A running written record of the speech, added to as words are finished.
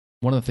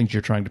One of the things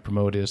you're trying to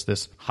promote is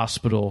this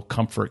hospital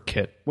comfort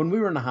kit. When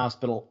we were in the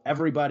hospital,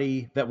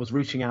 everybody that was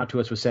reaching out to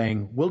us was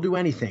saying, we'll do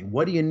anything.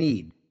 What do you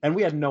need? And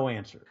we had no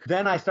answer.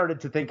 Then I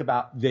started to think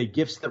about the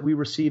gifts that we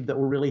received that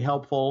were really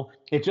helpful.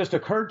 It just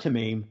occurred to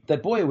me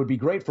that, boy, it would be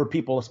great for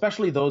people,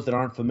 especially those that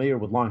aren't familiar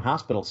with long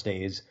hospital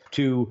stays,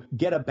 to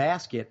get a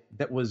basket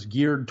that was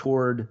geared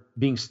toward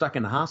being stuck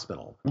in the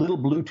hospital. Little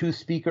Bluetooth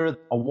speaker,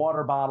 a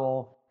water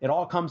bottle. It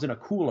all comes in a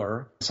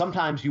cooler.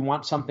 Sometimes you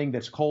want something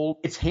that's cold.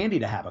 It's handy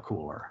to have a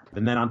cooler.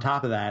 And then on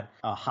top of that,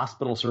 a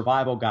hospital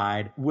survival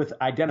guide with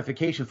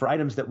identification for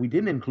items that we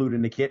didn't include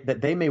in the kit that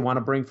they may want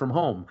to bring from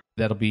home.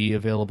 That'll be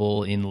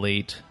available in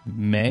late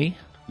May.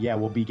 Yeah,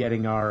 we'll be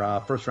getting our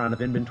first round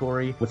of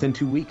inventory within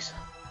 2 weeks.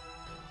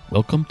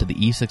 Welcome to the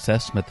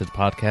E6S Methods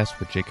podcast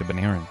with Jacob and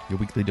Aaron, your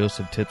weekly dose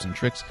of tips and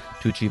tricks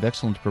to achieve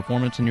excellent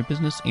performance in your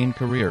business and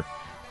career.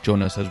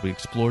 Join us as we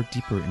explore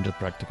deeper into the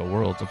practical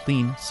worlds of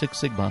Lean, Six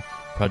Sigma,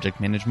 project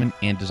management,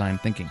 and design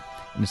thinking.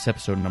 In this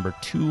episode number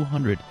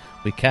 200,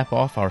 we cap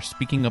off our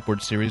Speaking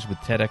Upward series with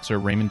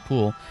TEDxer Raymond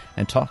Poole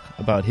and talk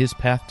about his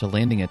path to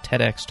landing a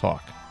TEDx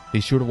talk.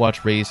 Be sure to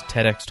watch Ray's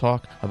TEDx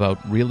talk about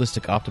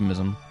realistic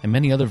optimism and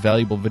many other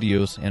valuable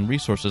videos and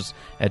resources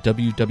at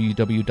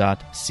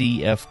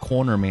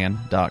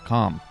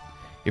www.cfcornerman.com.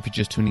 If you're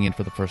just tuning in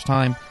for the first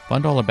time,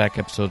 find all our back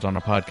episodes on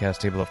our podcast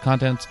table of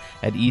contents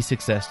at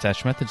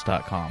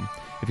e6s-methods.com.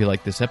 If you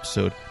like this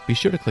episode, be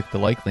sure to click the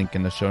like link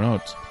in the show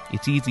notes.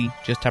 It's easy.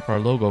 Just tap our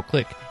logo,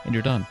 click, and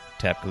you're done.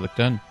 Tap, click,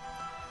 done.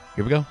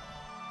 Here we go.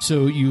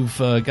 So you've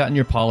gotten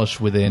your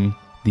polish within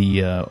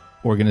the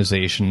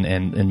organization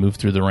and moved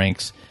through the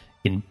ranks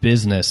in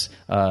business.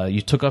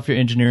 You took off your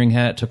engineering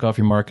hat, took off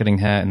your marketing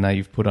hat, and now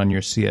you've put on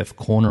your CF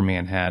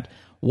Cornerman hat.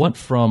 What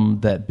from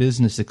that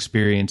business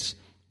experience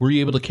were you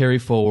able to carry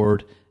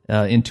forward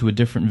into a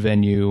different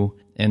venue,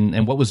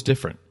 and what was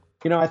different?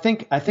 You know, I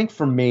think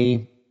for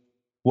me,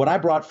 what I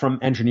brought from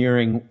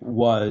engineering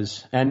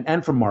was,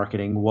 and from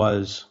marketing,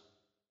 was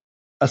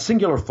a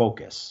singular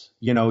focus.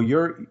 You know,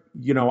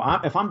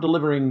 if I'm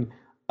delivering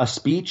a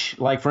speech,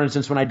 like for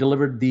instance, when I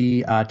delivered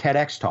the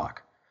TEDx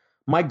talk,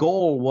 my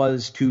goal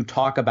was to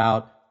talk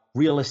about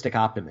realistic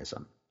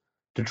optimism,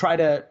 to try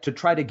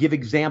to give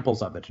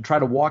examples of it, to try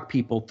to walk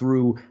people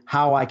through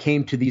how I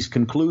came to these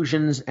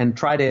conclusions and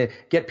try to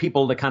get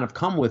people to kind of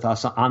come with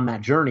us on that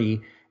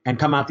journey and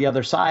come out the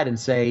other side and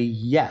say,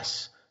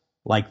 yes,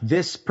 like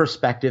this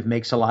perspective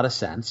makes a lot of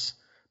sense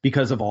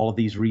because of all of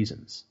these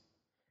reasons.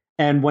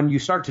 And when you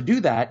start to do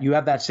that, you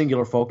have that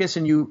singular focus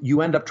and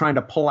you end up trying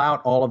to pull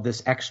out all of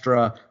this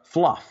extra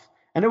fluff.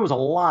 And there was a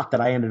lot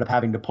that I ended up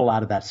having to pull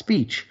out of that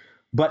speech.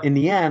 But in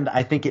the end,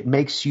 I think it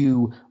makes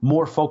you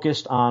more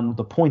focused on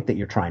the point that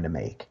you're trying to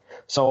make.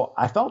 So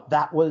I felt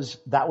that was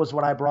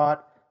what I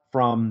brought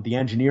from the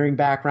engineering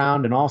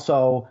background, and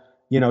also,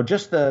 you know,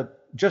 just the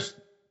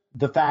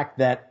fact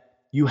that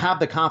you have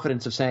the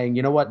confidence of saying,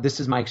 you know what,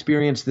 this is my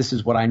experience, this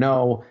is what I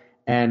know,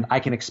 and I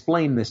can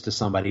explain this to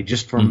somebody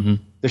just from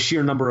the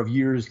sheer number of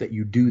years that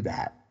you do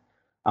that.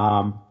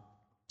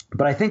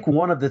 But I think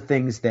one of the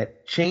things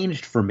that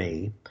changed for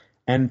me,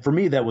 and for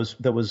me that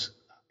was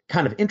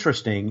kind of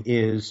interesting,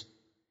 is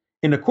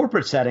in a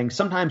corporate setting,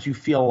 sometimes you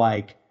feel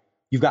like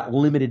you've got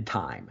limited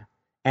time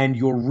and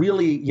you're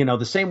really, you know,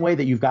 the same way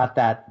that you've got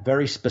that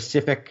very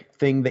specific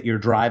thing that you're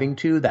driving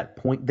to, that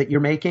point that you're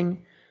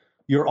making,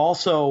 you're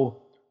also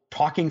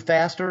talking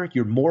faster,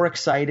 you're more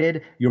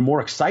excited, you're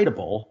more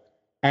excitable,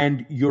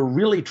 and you're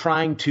really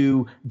trying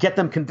to get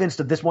them convinced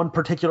of this one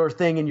particular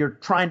thing, and you're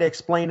trying to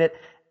explain it,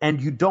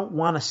 and you don't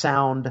want to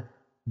sound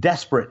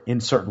desperate in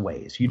certain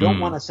ways. You don't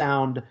want to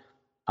sound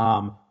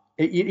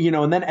you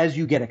know, and then as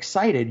you get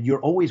excited,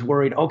 you're always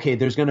worried, okay,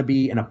 there's going to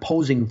be an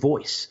opposing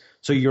voice.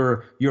 So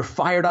you're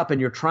fired up and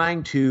you're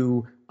trying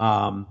to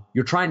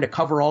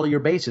cover all of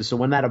your bases. So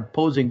when that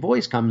opposing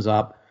voice comes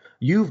up,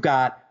 you've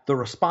got the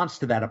response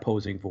to that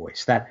opposing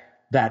voice,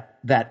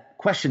 that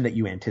question that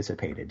you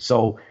anticipated.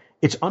 So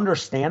it's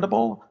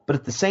understandable, but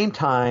at the same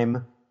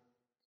time,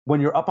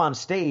 when you're up on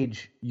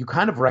stage, you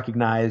kind of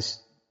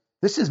recognize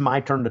this is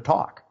my turn to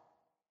talk.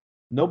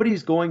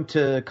 Nobody's going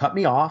to cut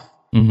me off.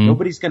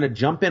 Nobody's going to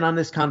jump in on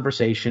this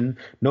conversation.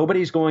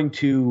 Nobody's going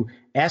to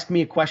ask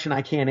me a question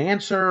I can't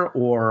answer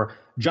or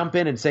jump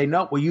in and say,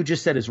 no, what you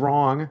just said is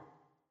wrong.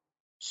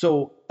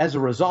 So as a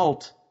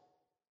result,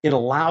 it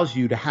allows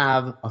you to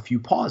have a few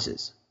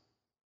pauses.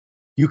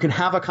 You can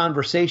have a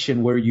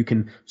conversation where you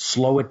can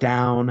slow it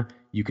down,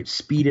 you could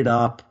speed it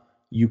up,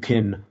 you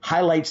can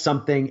highlight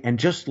something and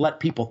just let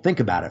people think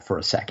about it for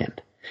a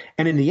second.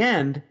 And in the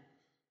end,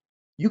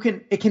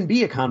 it can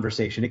be a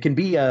conversation. You can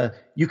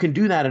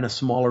do that in a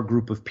smaller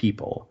group of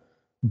people.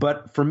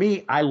 But for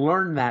me, I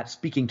learned that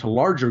speaking to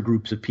larger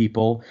groups of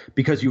people,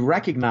 because you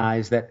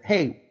recognize that,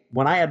 hey,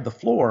 when I had the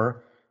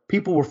floor,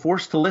 people were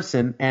forced to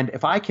listen. And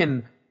if I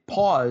can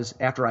pause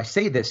after I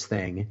say this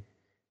thing,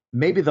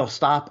 maybe they'll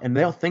stop and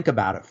they'll think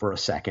about it for a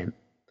second.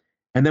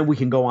 And then we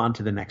can go on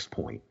to the next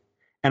point.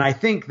 And I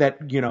think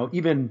that, you know,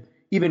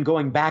 even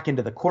going back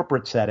into the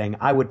corporate setting,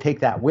 I would take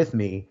that with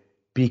me,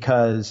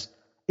 because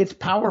it's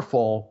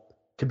powerful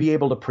to be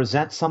able to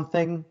present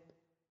something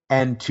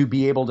and to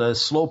be able to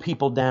slow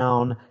people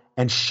down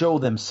and show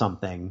them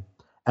something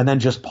and then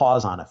just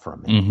pause on it for a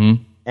minute.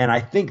 Mm-hmm. And I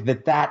think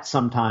that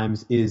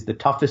sometimes is the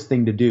toughest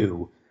thing to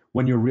do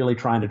when you're really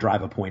trying to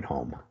drive a point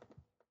home.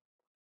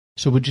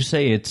 So would you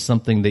say it's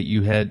something that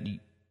you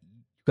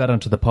got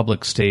onto the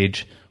public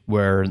stage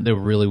where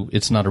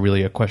it's not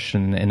really a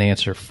question and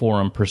answer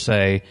forum per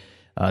se?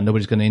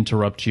 Nobody's going to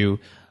interrupt you.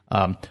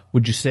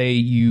 Would you say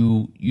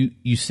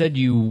you said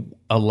you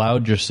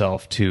allowed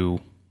yourself to?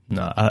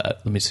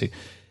 Let me see.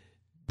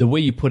 The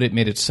way you put it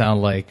made it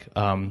sound like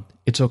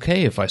it's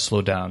okay if I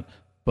slow down,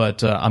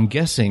 but I'm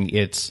guessing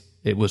it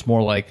was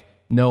more like,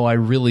 no, I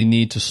really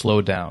need to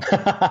slow down.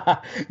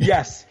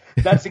 Yes,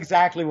 that's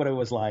exactly what it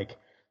was like.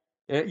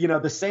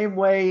 The same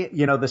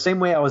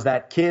way I was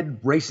that kid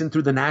racing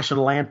through the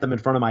national anthem in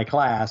front of my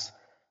class.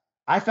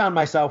 I found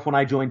myself when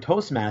I joined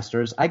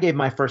Toastmasters, I gave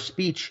my first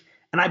speech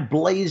and I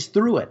blazed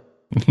through it.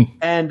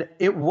 And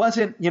it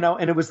wasn't,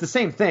 and it was the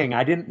same thing.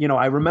 I didn't,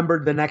 I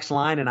remembered the next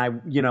line and I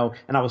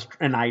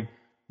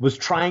was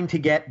trying to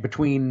get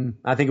between,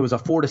 I think it was a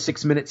 4 to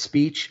 6 minute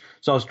speech.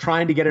 So I was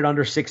trying to get it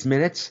under 6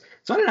 minutes.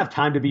 So I didn't have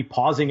time to be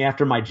pausing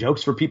after my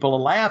jokes for people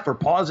to laugh or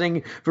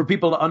pausing for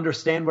people to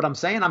understand what I'm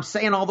saying. I'm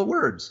saying all the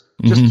words.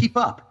 Just keep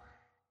up.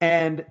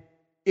 And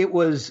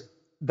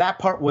that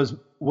part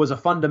was a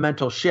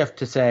fundamental shift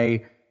to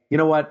say, you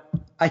know what?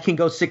 I can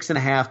go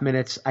 6.5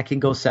 minutes. I can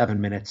go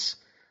 7 minutes.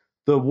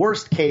 The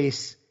worst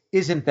case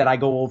isn't that I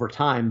go over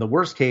time. The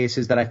worst case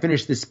is that I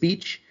finish the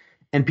speech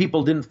and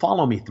people didn't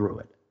follow me through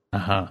it.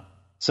 Uh-huh.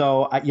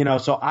 So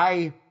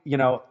I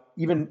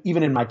even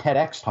in my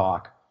TEDx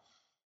talk,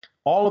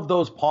 all of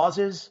those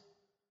pauses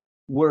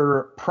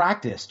were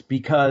practiced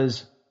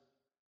because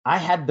I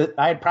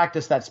had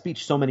practiced that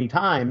speech so many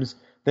times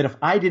that if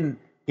I didn't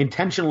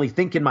intentionally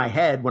think in my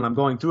head when I'm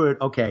going through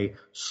it, okay,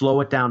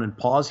 slow it down and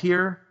pause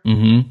here,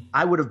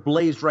 I would have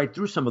blazed right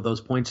through some of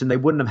those points and they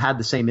wouldn't have had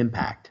the same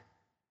impact.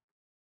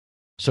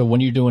 So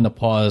when you're doing a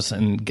pause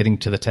and getting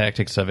to the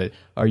tactics of it,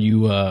 are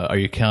you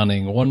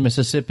counting one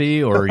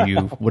Mississippi or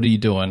what are you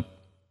doing?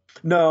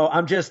 No,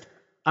 I'm just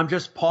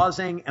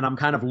pausing and I'm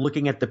kind of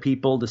looking at the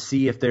people to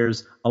see if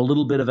there's a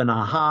little bit of an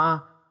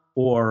aha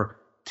or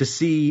to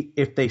see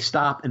if they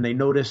stop and they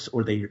notice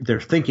or they're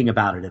thinking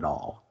about it at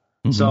all.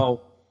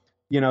 So,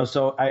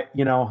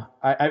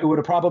 it would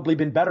have probably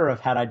been better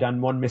had I done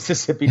one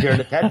Mississippi during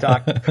the TED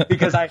Talk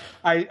because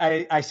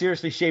I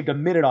seriously shaved a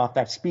minute off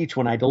that speech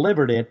when I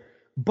delivered it,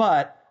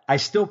 but I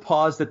still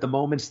paused at the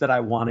moments that I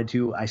wanted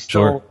to. I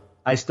still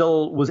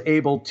was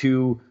able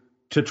to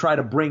try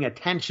to bring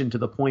attention to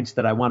the points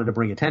that I wanted to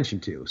bring attention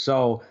to.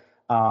 So,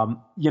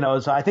 so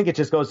I think it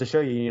just goes to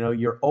show you,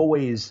 you're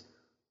always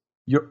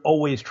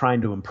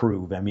trying to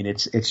improve. I mean,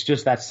 it's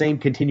just that same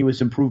continuous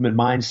improvement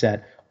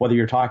mindset, whether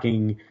you're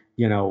talking,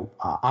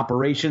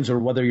 operations or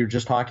whether you're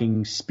just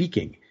talking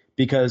speaking,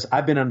 because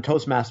I've been on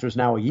Toastmasters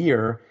now a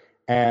year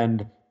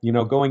and,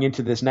 going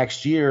into this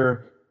next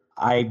year,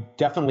 I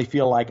definitely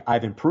feel like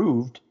I've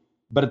improved,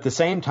 but at the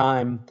same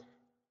time,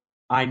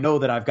 I know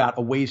that I've got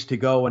a ways to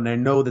go, and I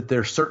know that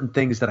there's certain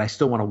things that I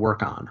still want to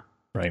work on.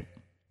 Right.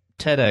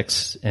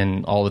 TEDx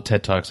and all the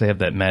TED Talks, they have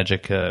that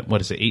magic,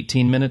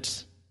 18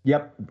 minutes?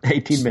 Yep,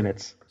 18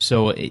 minutes.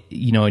 So, and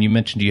you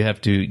mentioned you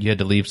had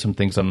to leave some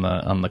things on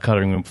the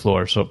cutting room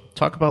floor. So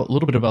talk a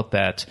little bit about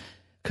that,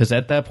 because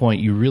at that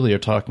point, you really are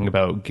talking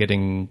about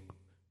getting,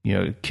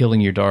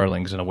 killing your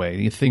darlings in a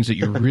way, things that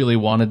you really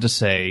wanted to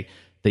say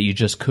that you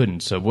just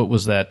couldn't. So what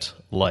was that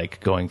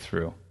like going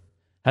through?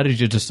 How did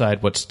you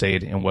decide what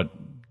stayed and what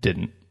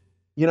didn't?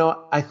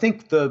 I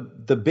think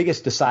the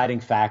biggest deciding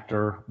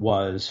factor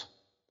was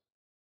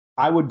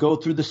I would go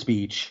through the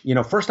speech.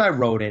 First I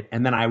wrote it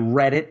and then I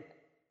read it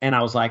and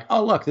I was like,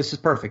 oh, look, this is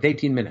perfect,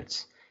 18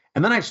 minutes.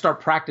 And then I'd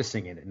start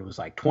practicing it and it was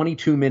like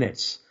 22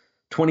 minutes,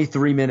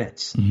 23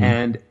 minutes.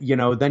 And,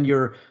 then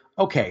you're,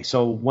 okay,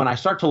 so when I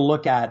start to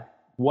look at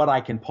what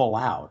I can pull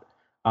out,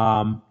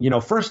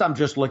 first I'm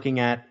looking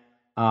at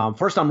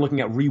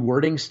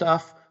rewording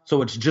stuff.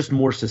 So it's just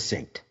more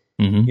succinct,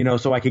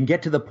 so I can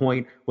get to the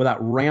point without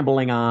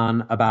rambling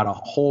on about a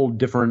whole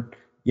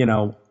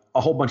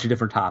bunch of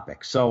different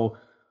topics. So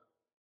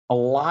a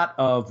lot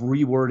of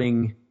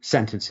rewording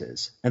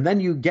sentences. And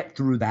then you get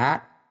through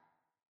that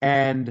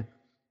and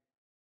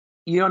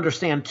you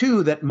understand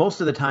too that most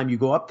of the time you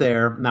go up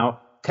there.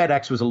 Now,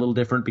 TEDx was a little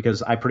different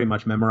because I pretty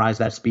much memorized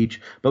that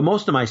speech, but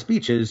most of my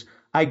speeches,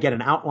 I get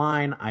an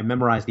outline, I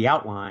memorize the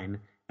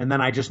outline, and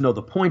then I just know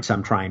the points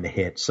I'm trying to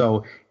hit.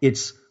 So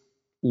it's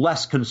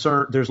less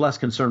concern. There's less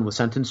concern with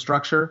sentence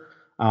structure.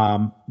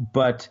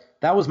 But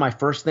that was my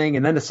first thing.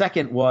 And then the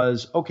second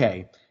was,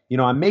 okay,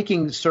 I'm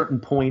making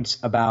certain points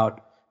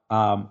about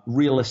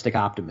realistic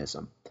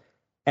optimism.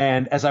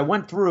 And as I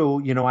went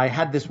through, I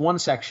had this one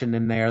section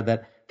in there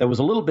that was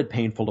a little bit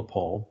painful to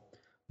pull,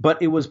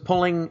 but it was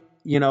pulling,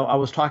 I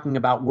was talking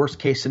about worst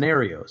case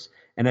scenarios.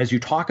 And as you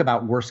talk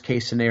about worst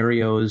case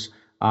scenarios,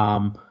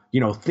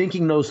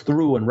 thinking those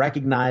through and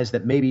recognizing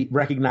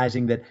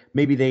that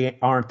maybe they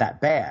aren't that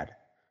bad.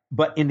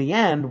 But in the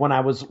end, when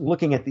I was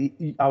looking at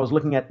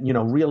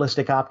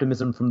realistic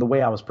optimism from the way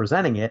I was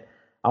presenting it,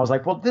 I was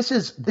like, well, this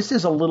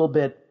is a little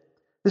bit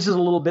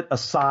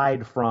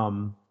aside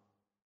from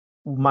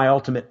my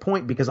ultimate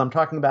point, because I'm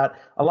talking about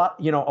a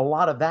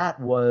lot of that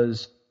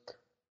was,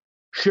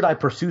 should I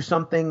pursue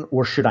something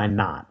or should I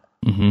not?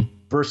 Mm-hmm.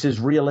 Versus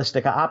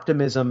realistic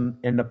optimism.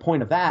 And the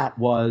point of that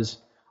was,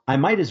 I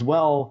might as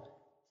well,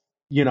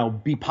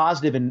 be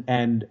positive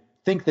and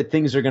think that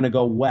things are going to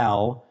go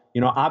well,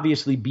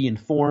 obviously be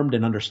informed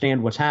and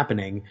understand what's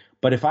happening.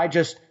 But if I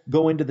just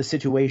go into the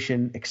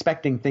situation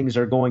expecting things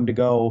are going to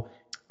go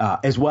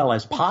as well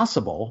as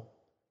possible,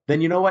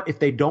 then you know what? If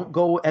they don't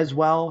go as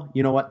well,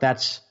 you know what?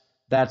 That's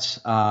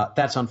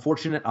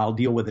unfortunate. I'll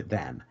deal with it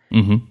then.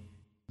 Mm-hmm.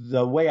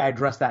 The way I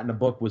addressed that in the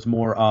book was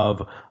more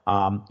of,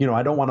 I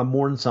don't want to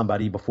mourn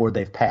somebody before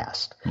they've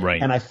passed.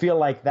 Right. And I feel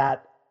like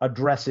that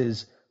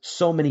addresses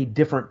so many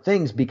different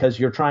things, because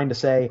you're trying to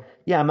say,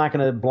 yeah, I'm not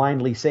going to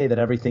blindly say that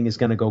everything is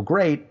going to go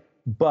great,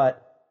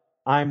 but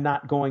I'm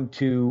not going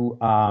to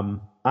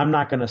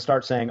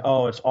start saying,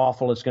 oh, it's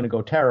awful, it's going to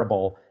go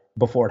terrible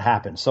before it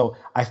happens. So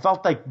I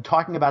felt like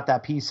talking about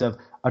that piece of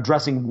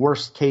addressing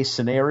worst case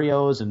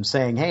scenarios and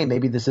saying, hey,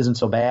 maybe this isn't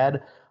so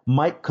bad,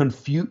 might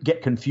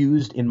get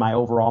confused in my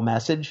overall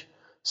message.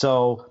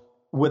 So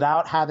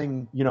without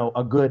having,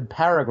 a good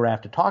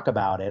paragraph to talk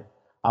about it,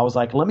 I was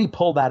like, let me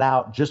pull that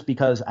out, just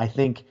because I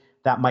think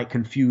that might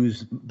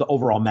confuse the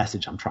overall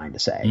message I'm trying to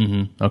say.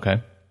 Mm-hmm.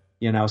 Okay.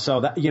 So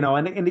that,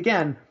 and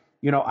again,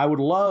 I would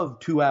love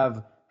to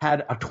have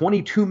had a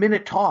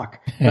 22-minute talk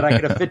that I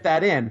could have fit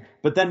that in.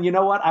 But then, you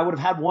know what? I would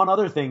have had one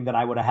other thing that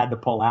I would have had to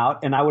pull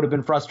out, and I would have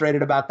been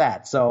frustrated about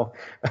that. So,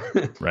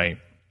 right.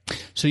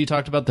 So you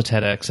talked about the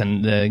TEDx,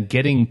 and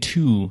getting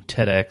to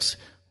TEDx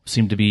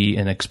seemed to be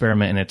an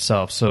experiment in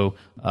itself. So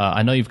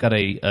I know you've got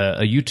a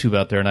YouTube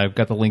out there, and I've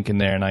got the link in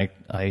there, and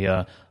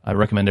I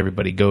recommend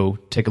everybody go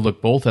take a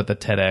look both at the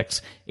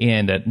TEDx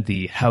and at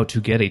the how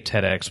to get a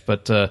TEDx.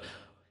 But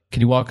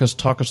can you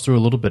talk us through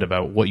a little bit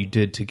about what you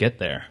did to get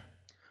there?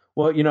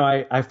 Well,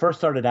 I first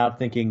started out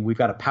thinking, we've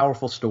got a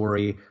powerful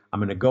story. I'm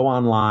going to go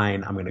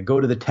online. I'm going to go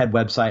to the TED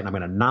website, and I'm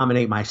going to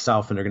nominate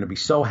myself, and they're going to be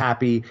so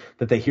happy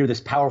that they hear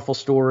this powerful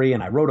story.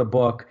 And I wrote a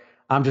book.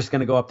 I'm just going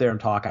to go up there and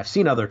talk. I've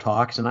seen other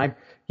talks, and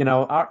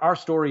our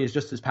story is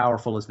just as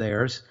powerful as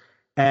theirs.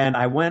 And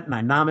I went and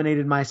I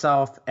nominated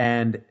myself,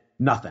 and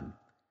nothing.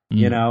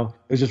 It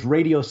was just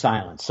radio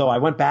silence. So I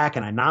went back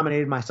and I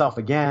nominated myself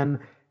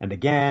again and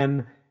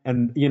again.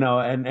 And,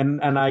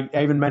 and I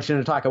even mentioned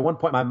in a talk, at one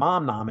point my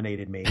mom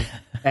nominated me,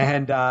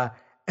 and, and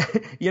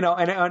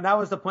that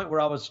was the point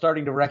where I was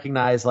starting to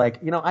recognize,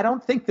 like, I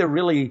don't think they're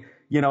really,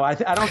 I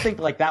don't think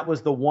like that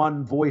was the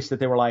one voice that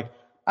they were like,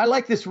 I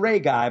like this Ray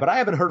guy, but I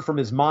haven't heard from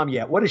his mom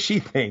yet. What does she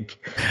think?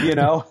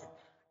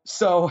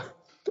 So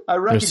I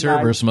recognized their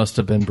servers must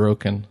have been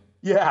broken.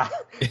 Yeah.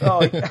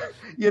 Oh,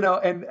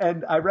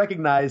 and I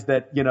recognized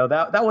that,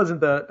 that wasn't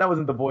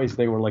the voice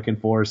they were looking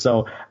for.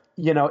 So,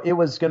 it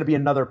was going to be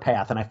another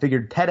path. And I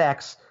figured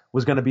TEDx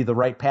was going to be the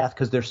right path,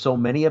 because there's so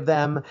many of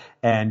them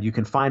and you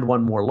can find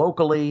one more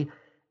locally.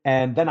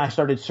 And then I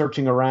started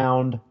searching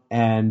around,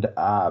 and,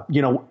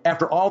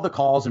 after all the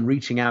calls and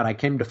reaching out, I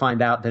came to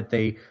find out that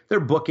they're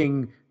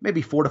booking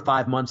maybe 4 to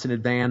 5 months in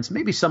advance,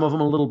 maybe some of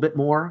them a little bit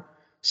more.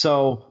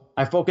 So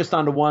I focused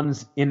on the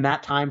ones in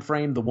that time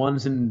frame, the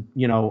ones in,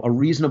 a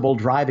reasonable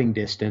driving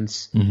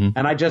distance. Mm-hmm.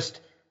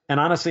 And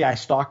honestly, I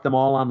stalked them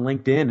all on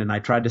LinkedIn, and I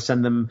tried to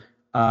send them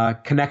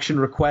connection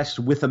requests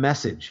with a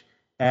message.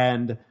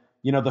 And,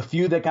 the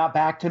few that got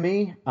back to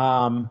me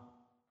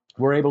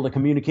were able to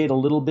communicate a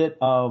little bit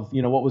of,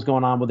 what was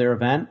going on with their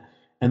event.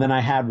 And then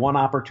I had one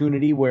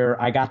opportunity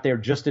where I got there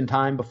just in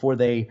time before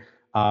they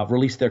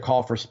released their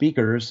call for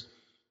speakers,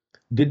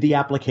 did the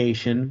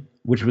application,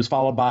 which was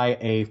followed by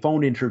a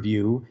phone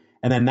interview.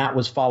 And then that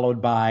was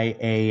followed by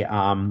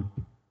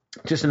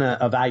just an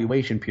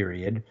evaluation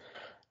period.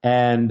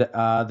 And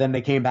then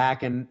they came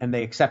back and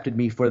they accepted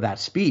me for that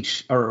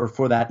speech or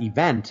for that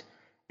event.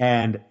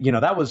 And,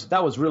 that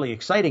was really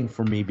exciting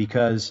for me,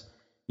 because,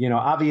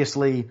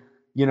 obviously,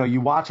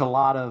 you watch a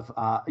lot of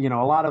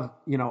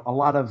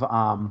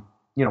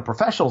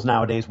professionals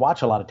nowadays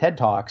watch a lot of TED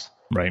Talks.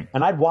 Right.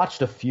 And I'd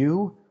watched a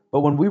few,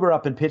 but when we were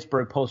up in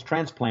Pittsburgh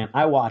post-transplant,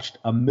 I watched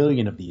a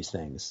million of these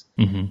things.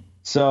 Mm-hmm.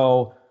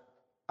 So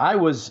I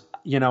was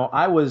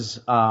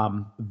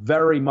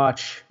very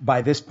much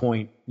by this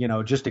point,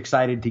 just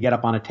excited to get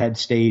up on a TED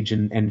stage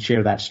and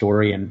share that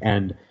story.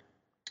 And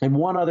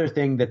one other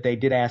thing that they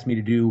did ask me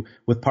to do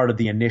with part of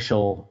the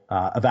initial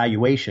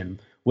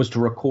evaluation was to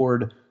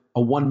record a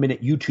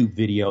 1-minute YouTube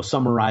video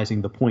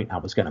summarizing the point I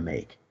was going to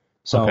make.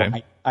 So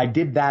okay. I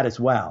did that as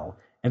well.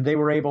 And they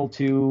were able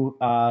to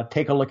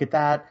take a look at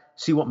that,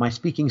 see what my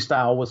speaking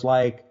style was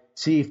like,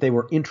 see if they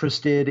were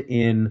interested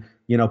in,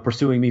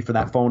 pursuing me for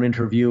that phone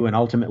interview. And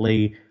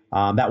ultimately,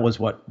 that was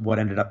what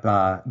ended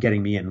up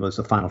getting me in, was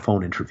the final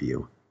phone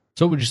interview.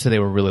 So what would you say they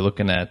were really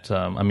looking at?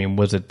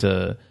 Was it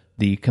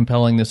the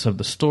compellingness of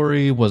the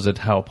story? Was it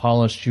how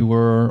polished you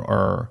were?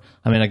 Or,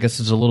 I guess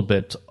it's a little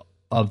bit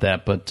of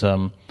that, but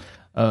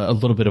a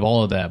little bit of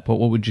all of that. But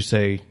what would you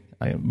say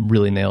I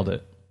really nailed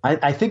it?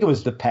 I think it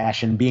was the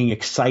passion, being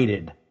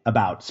excited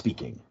about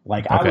speaking.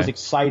 Like I was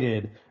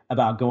excited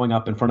about going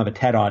up in front of a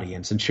TED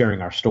audience and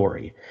sharing our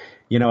story.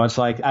 It's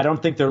like, I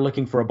don't think they're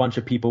looking for a bunch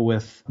of people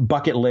with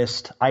bucket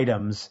list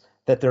items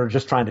that they're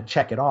just trying to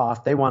check it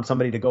off. They want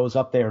somebody that goes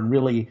up there and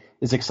really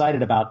is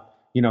excited about,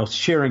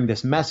 sharing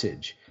this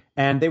message.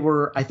 And they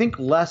were, I think,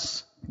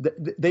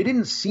 they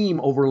didn't seem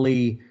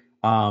overly,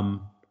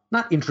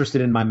 not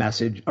interested in my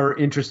message or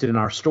interested in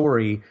our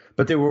story,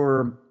 but they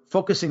were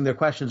focusing their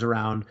questions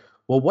around,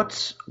 well,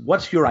 what's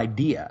your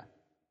idea?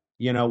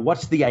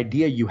 What's the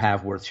idea you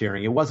have worth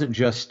sharing? It wasn't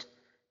just,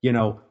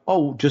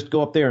 just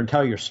go up there and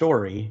tell your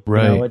story.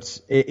 Right.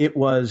 It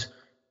was,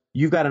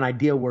 you've got an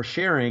idea worth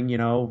sharing,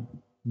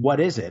 what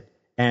is it?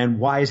 And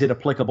why is it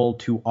applicable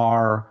to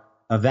our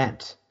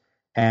event?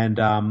 And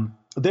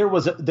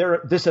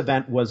this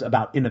event was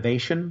about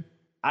innovation.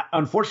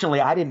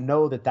 Unfortunately, I didn't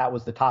know that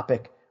was the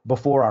topic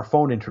before our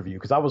phone interview,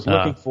 because I was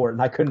looking for it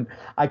and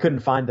I couldn't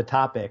find the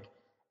topic.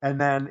 And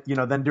then,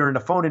 then during the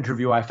phone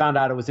interview, I found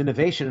out it was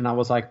innovation, and I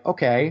was like,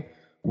 okay,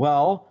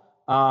 well,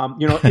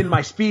 in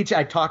my speech,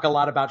 I talk a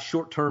lot about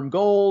short-term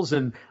goals,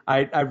 and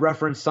I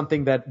referenced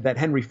something that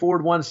Henry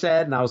Ford once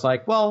said, and I was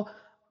like, well,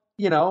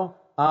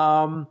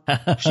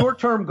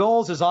 short-term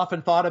goals is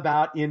often thought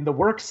about in the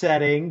work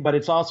setting, but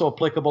it's also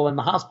applicable in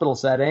the hospital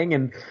setting.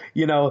 And,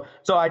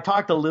 so I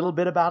talked a little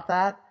bit about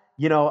that.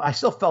 I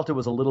still felt it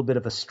was a little bit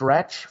of a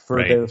stretch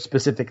for the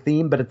specific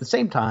theme, but at the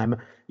same time,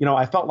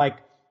 I felt like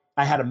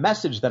I had a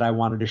message that I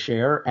wanted to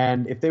share,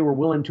 and if they were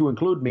willing to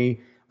include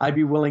me, I'd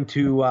be willing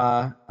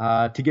to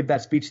give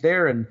that speech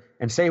there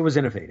and say it was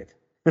innovative.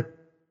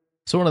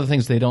 So one of the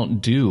things they don't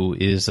do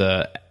is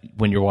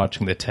when you're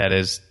watching the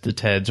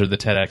TEDs or the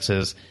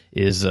TEDx's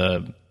is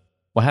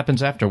what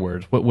happens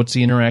afterwards. What's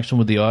the interaction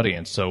with the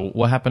audience? So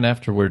what happened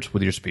afterwards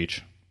with your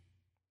speech?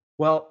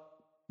 Well,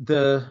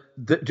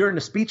 during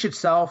the speech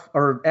itself,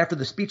 or after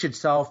the speech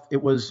itself,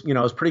 it was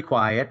pretty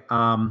quiet.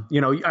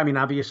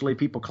 Obviously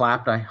people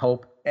clapped, I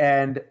hope.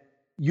 And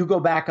you go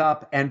back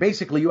up, and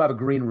basically you have a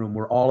green room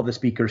where all of the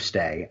speakers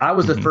stay. I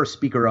was the first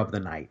speaker of the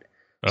night.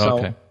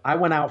 So I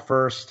went out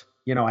first,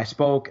 I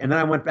spoke, and then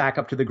I went back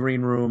up to the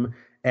green room,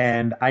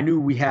 and I knew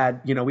we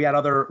had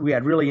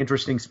really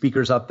interesting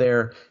speakers up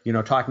there,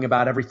 talking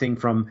about everything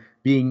from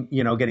being,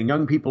 getting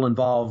young people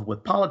involved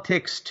with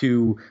politics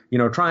to,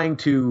 trying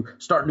to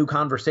start new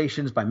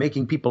conversations by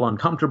making people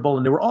uncomfortable.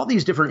 And there were all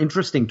these different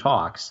interesting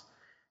talks.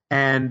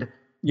 And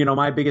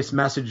my biggest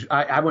message,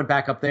 I went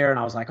back up there and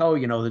I was like,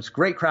 this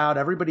great crowd.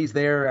 Everybody's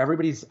there.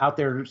 Everybody's out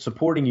there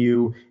supporting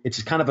you.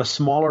 It's kind of a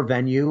smaller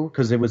venue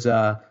because it was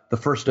the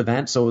first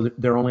event. So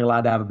they're only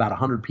allowed to have about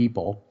 100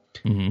 people.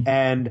 Mm-hmm.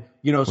 And,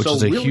 which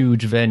is a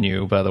huge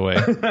venue, by the way.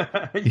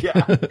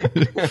 Yeah.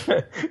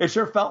 It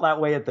sure felt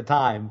that way at the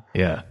time.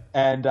 Yeah.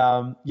 And,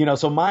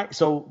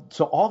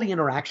 so all the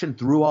interaction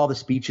through all the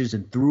speeches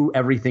and through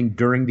everything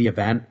during the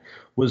event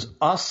was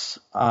us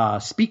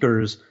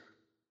speakers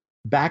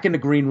back in the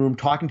green room,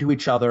 talking to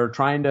each other,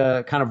 trying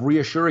to kind of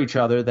reassure each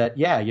other that,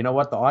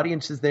 the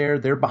audience is there.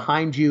 They're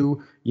behind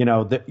you,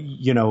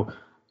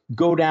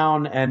 go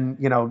down and,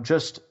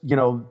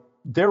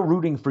 they're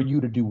rooting for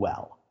you to do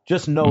well.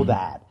 Just know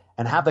that,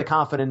 and have the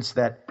confidence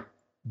that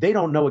they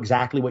don't know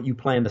exactly what you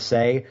plan to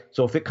say.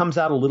 So if it comes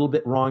out a little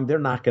bit wrong, they're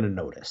not going to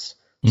notice.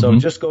 So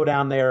just go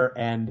down there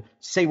and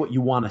say what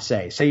you want to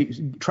say.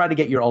 Try to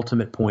get your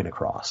ultimate point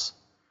across.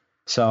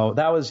 So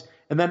that was,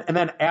 and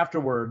then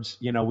afterwards,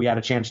 we had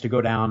a chance to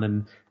go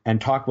down and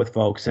talk with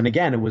folks. And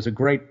again, it was a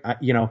great,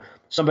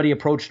 somebody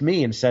approached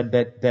me and said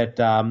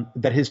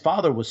that his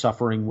father was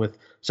suffering with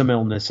some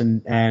illness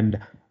and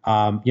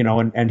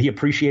he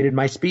appreciated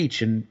my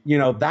speech, and,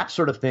 that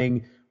sort of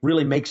thing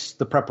really makes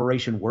the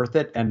preparation worth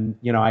it. And,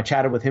 I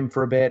chatted with him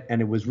for a bit,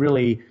 and it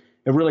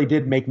really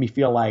did make me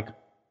feel like,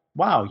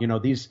 wow,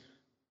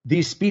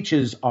 these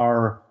speeches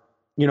are,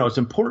 it's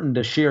important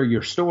to share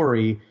your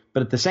story,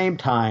 but at the same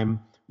time,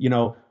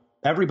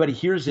 everybody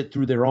hears it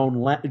through their own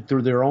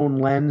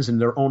lens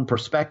and their own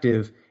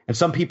perspective. And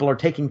some people are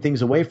taking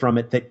things away from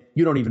it that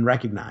you don't even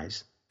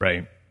recognize.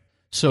 Right.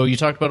 So you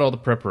talked about all the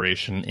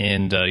preparation,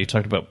 and you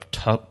talked about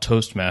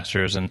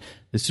Toastmasters, and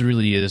this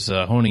really is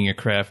honing your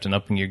craft and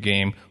upping your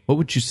game. What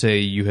would you say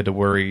you had to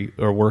worry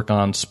or work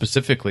on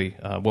specifically?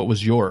 What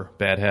was your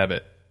bad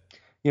habit?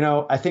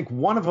 I think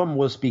one of them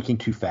was speaking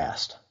too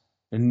fast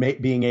and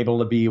being able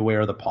to be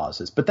aware of the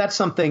pauses. But that's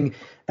something,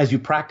 as you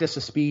practice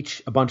a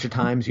speech a bunch of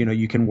times,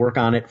 you can work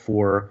on it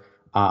for,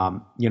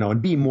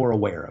 and be more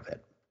aware of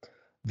it.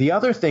 The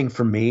other thing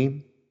for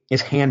me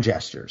is hand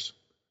gestures.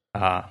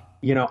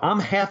 I'm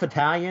half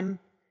Italian,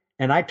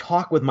 and I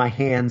talk with my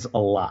hands a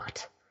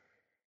lot.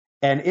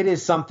 And it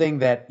is something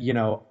that,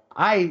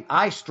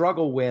 I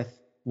struggle with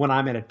when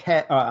I'm at a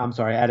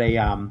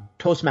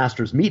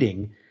Toastmasters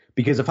meeting,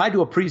 because if I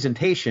do a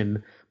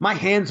presentation, my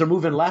hands are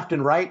moving left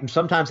and right, and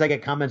sometimes I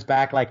get comments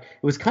back like,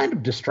 it was kind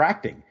of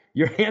distracting.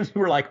 Your hands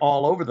were like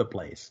all over the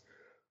place.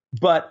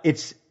 But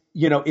it's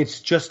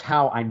just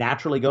how I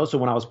naturally go. So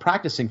when I was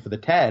practicing for the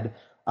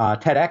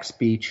TEDx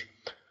speech,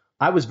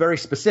 I was very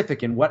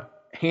specific in what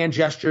hand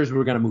gestures we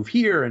were going to move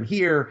here and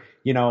here,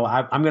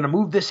 I'm going to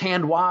move this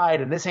hand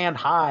wide and this hand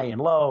high and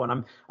low, and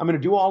I'm going to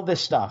do all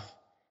this stuff.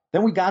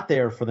 Then we got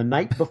there for the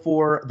night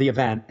before the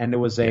event, and there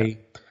was a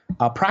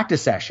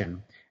practice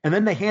session, and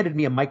then they handed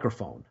me a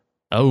microphone.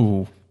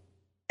 Oh.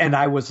 And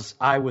I was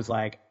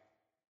like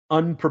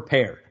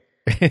unprepared.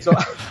 So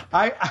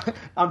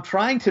I'm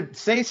trying to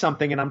say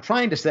something, and I'm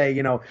trying to say,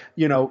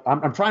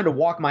 I'm trying to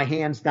walk my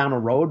hands down a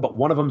road, but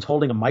one of them's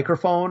holding a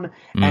microphone,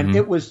 and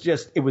it was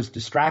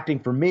distracting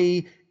for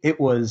me. It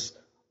was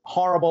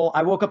horrible.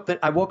 I woke up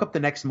the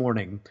next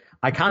morning.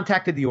 I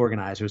contacted the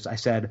organizers. I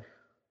said,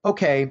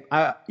 okay,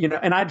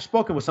 and I'd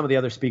spoken with some of the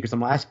other speakers.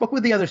 I spoke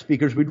with the other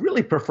speakers. We'd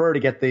really prefer to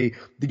get the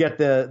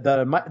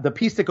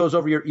piece that goes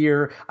over your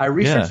ear. I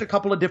researched a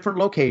couple of different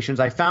locations.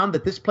 I found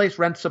that this place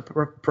rents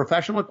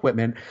professional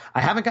equipment.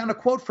 I haven't gotten a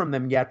quote from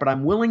them yet, but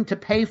I'm willing to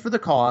pay for the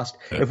cost.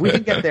 If we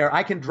can get there,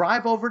 I can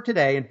drive over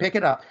today and pick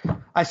it up.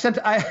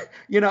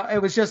 It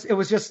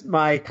was just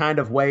my kind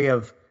of way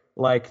of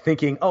like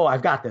thinking, oh,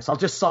 I've got this. I'll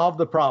just solve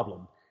the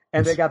problem.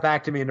 And they got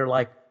back to me and they're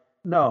like,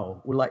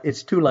 no,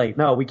 it's too late.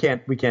 No, we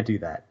can't do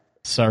that.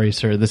 Sorry,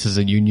 sir. This is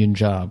a union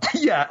job.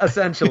 Yeah,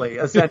 essentially.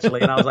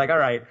 And I was like, all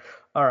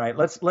right,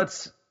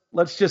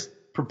 let's just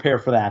prepare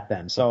for that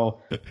then.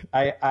 So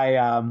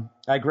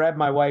I grabbed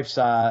my wife's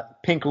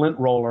pink lint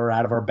roller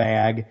out of her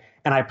bag,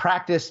 and I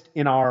practiced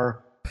in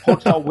our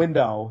hotel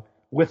window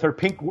with her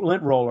pink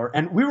lint roller.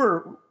 And we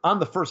were on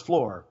the first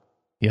floor,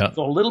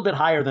 so a little bit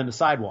higher than the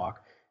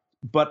sidewalk.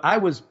 But I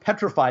was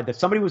petrified that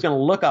somebody was going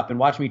to look up and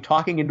watch me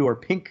talking into her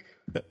pink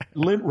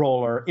lint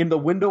roller in the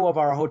window of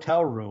our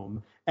hotel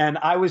room, and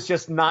I was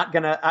just not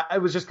gonna. I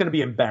was just gonna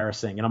be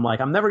embarrassing, and I'm like,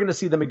 I'm never gonna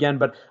see them again.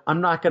 But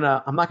I'm not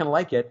gonna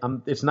like it.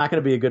 It's not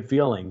gonna be a good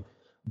feeling.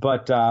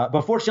 But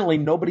fortunately,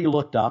 nobody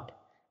looked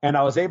up, and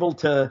I was able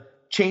to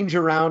change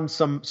around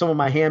some of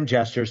my hand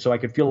gestures so I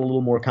could feel a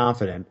little more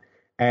confident.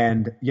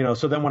 And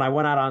so then when I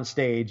went out on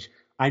stage,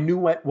 I knew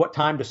what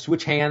time to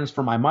switch hands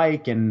for my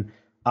mic, and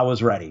I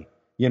was ready.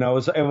 It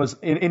was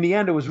in the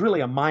end, it was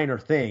really a minor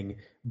thing.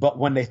 But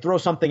when they throw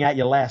something at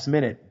you last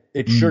minute,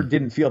 it sure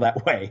didn't feel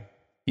that way.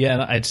 Yeah,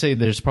 and I'd say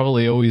there's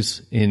probably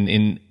always,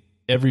 in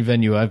every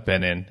venue I've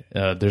been in,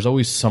 there's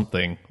always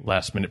something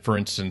last minute. For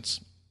instance,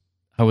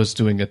 I was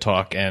doing a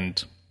talk,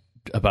 and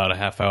about a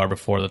half hour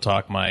before the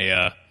talk,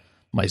 my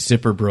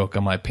zipper broke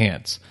on my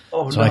pants.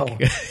 Oh, so no.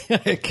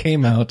 I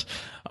came out.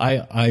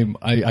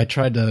 I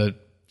tried to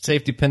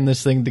safety pin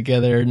this thing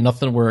together.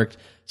 Nothing worked.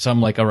 So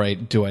I'm like, all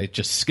right, do I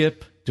just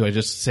skip? Do I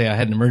just say I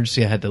had an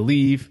emergency, I had to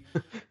leave?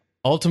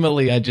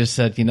 Ultimately, I just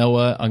said, you know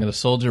what? I'm going to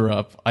soldier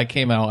up. I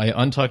came out. I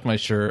untucked my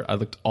shirt. I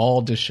looked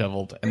all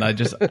disheveled. And I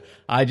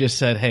just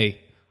said,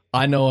 hey,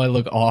 I know I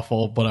look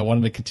awful, but I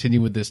wanted to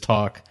continue with this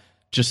talk.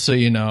 Just so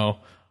you know,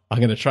 I'm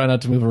going to try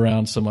not to move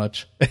around so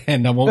much,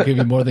 and I won't give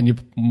you more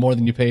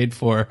than you paid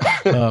for.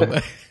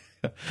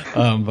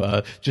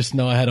 Just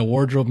know I had a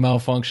wardrobe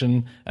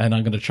malfunction, and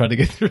I'm going to try to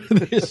get through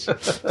this.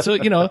 So,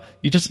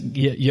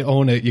 you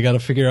own it. You got to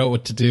figure out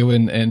what to do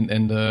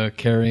and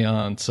carry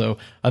on. So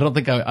I don't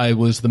think I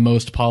was the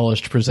most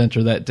polished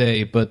presenter that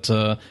day, but,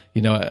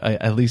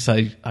 at least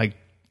I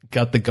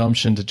got the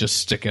gumption to just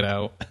stick it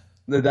out.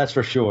 That's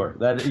for sure.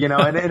 That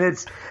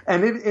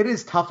it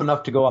is tough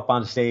enough to go up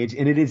on stage,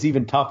 and it is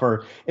even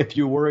tougher if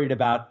you're worried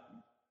about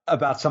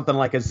something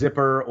like a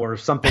zipper or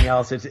something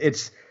else.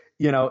 It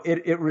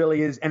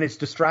really is, and it's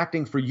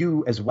distracting for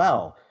you as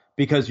well,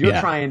 because you're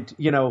trying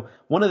to,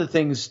 one of the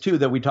things too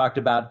that we talked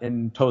about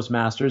in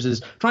Toastmasters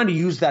is trying to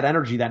use that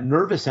energy, that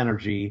nervous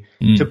energy,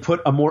 to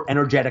put a more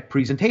energetic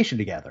presentation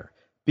together.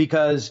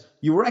 Because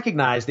you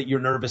recognize that you're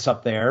nervous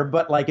up there,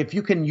 but like if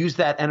you can use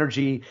that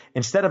energy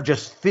instead of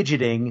just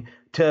fidgeting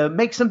to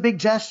make some big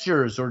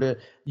gestures, or to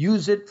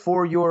use it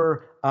for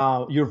your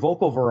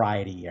vocal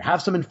variety, or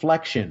have some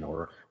inflection,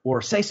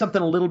 or say something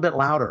a little bit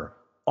louder.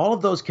 All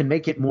of those can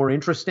make it more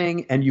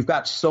interesting, and you've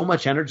got so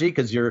much energy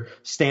because you're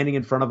standing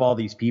in front of all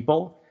these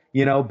people,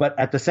 but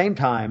at the same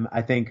time,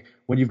 I think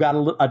when you've got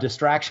a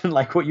distraction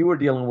like what you were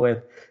dealing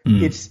with,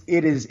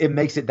 it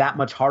makes it that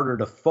much harder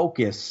to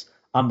focus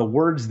on the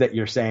words that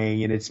you're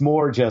saying, and it's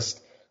more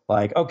just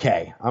like,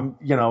 okay,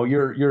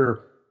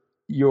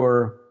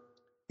 you're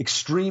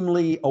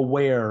extremely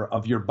aware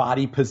of your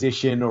body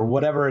position or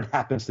whatever it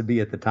happens to be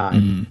at the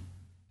time.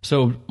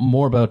 So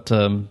more about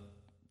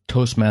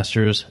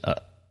Toastmasters.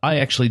 I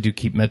actually do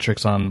keep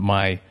metrics on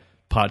my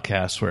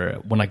podcast where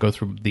when I go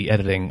through the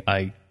editing,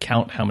 I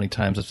count how many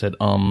times I've said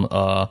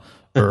and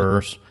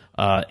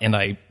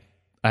I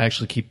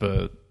actually keep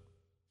a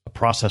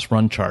process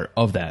run chart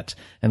of that,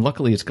 and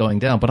luckily it's going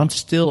down, but I'm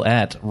still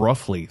at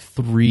roughly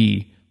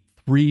three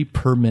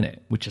per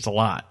minute, which is a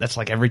lot. That's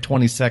like every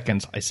 20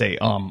 seconds I say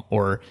or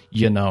or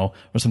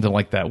something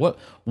like that.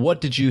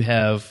 What did you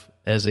have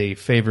as a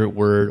favorite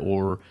word,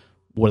 or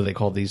what do they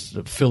call these,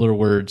 filler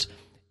words,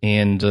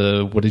 and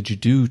what did you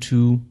do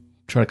to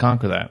try to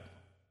conquer that?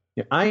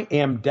 Yeah, I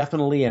am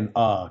definitely an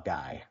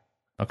guy.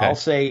 Okay. I'll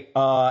say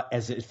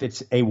as if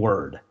it's a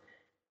word.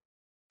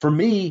 For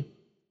me,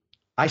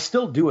 I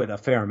still do it a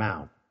fair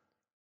amount.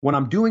 When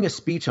I'm doing a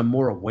speech, I'm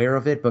more aware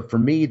of it. But for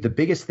me, the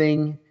biggest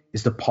thing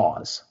is the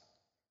pause.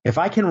 If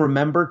I can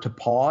remember to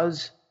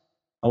pause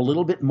a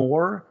little bit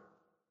more,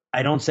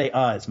 I don't say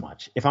as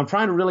much. If I'm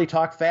trying to really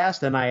talk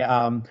fast and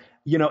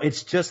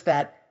it's just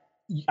that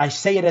I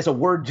say it as a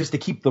word just to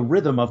keep the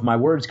rhythm of my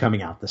words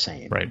coming out the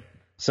same. Right.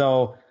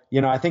 So,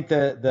 I think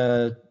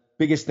the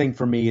biggest thing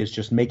for me is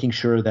just making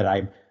sure that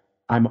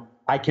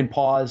I can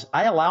pause.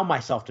 I allow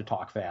myself to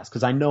talk fast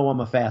because I know I'm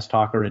a fast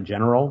talker in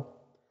general.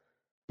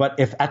 But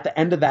if at the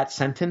end of that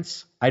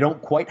sentence, I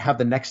don't quite have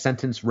the next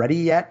sentence ready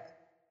yet,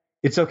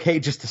 it's okay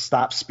just to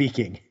stop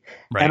speaking.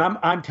 Right. And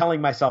I'm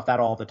telling myself that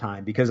all the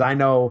time because I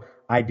know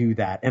I do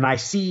that. And I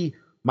see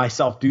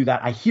myself do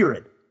that. I hear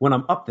it when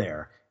I'm up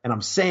there and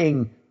I'm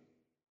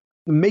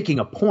making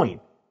a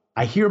point.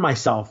 I hear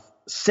myself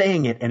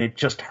saying it and it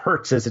just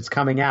hurts as it's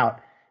coming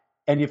out.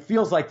 And it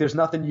feels like there's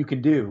nothing you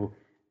can do.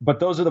 But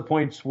those are the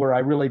points where I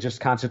really just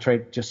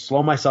concentrate, just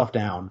slow myself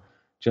down,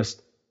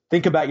 just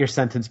think about your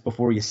sentence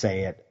before you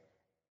say it.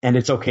 And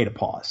it's okay to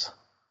pause.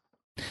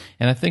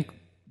 And I think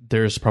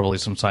there's probably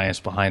some science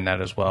behind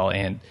that as well.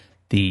 And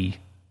the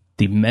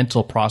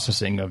mental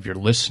processing of your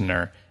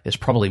listener is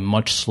probably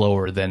much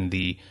slower than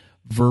the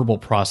verbal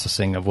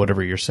processing of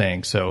whatever you're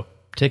saying. So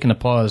taking a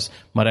pause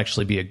might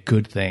actually be a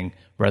good thing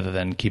rather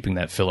than keeping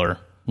that filler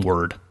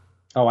word.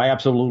 Oh, I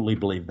absolutely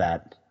believe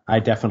that. I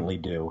definitely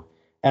do.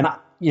 And,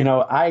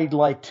 I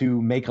like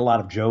to make a lot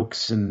of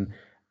jokes and,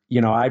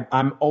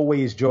 I'm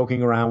always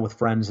joking around with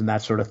friends and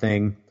that sort of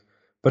thing.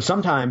 But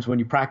sometimes when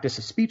you practice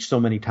a speech so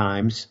many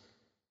times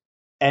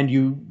and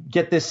you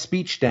get this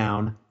speech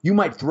down, you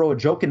might throw a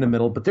joke in the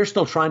middle, but they're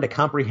still trying to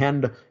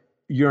comprehend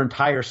your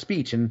entire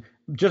speech. And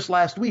just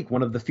last week,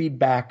 one of the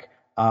feedback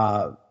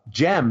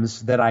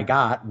gems that I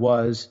got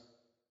was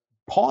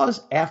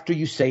pause after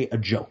you say a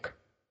joke.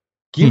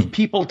 Give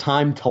people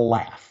time to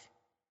laugh.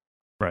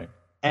 Right.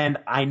 And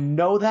I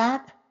know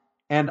that,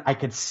 and I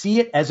could see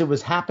it as it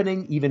was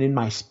happening, even in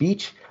my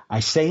speech. I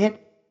say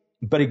it,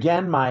 but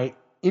again, my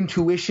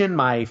intuition,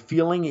 my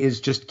feeling is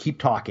just keep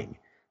talking.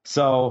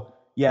 So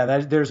yeah,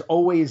 there's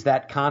always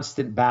that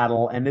constant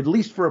battle. And at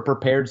least for a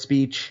prepared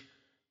speech,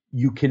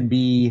 you can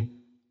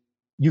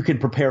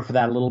prepare for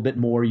that a little bit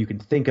more. You can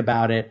think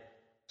about it.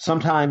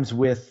 Sometimes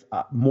with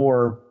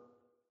more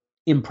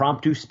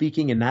impromptu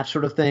speaking and that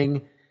sort of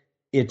thing,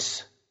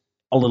 it's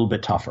a little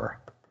bit tougher.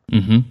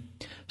 Mm-hmm.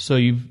 So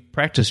you've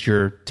practiced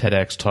your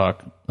TEDx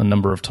talk a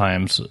number of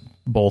times,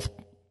 both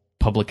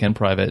public and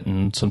private,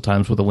 and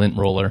sometimes with a lint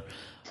roller.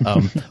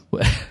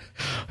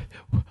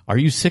 Are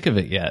you sick of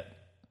it yet?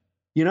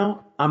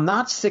 I'm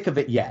not sick of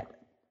it yet.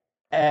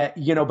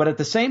 But at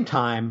the same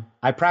time,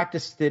 I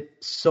practiced it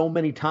so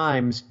many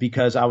times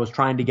because I was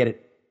trying to get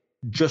it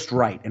just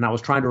right, and I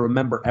was trying to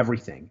remember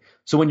everything.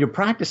 So when you're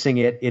practicing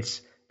it,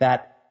 it's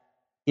that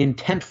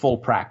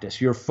intentful practice.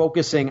 You're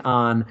focusing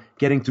on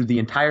getting through the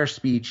entire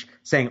speech,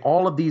 saying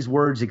all of these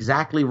words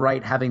exactly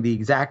right, having the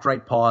exact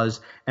right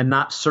pause, and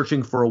not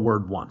searching for a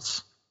word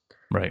once.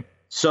 Right.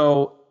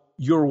 So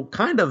you're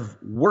kind of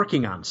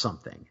working on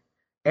something.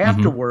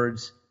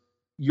 Afterwards,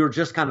 you're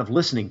just kind of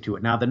listening to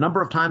it. Now, the number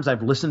of times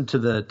I've listened to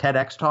the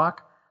TEDx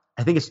talk,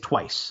 I think it's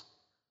twice.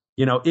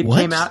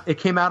 It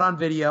came out on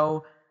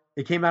video.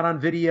 It came out on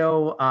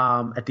video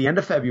at the end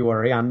of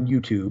February on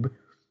YouTube.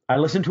 I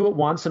listened to it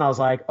once and I was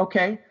like,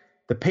 okay,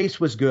 the pace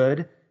was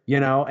good,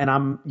 and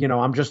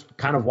I'm just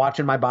kind of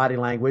watching my body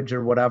language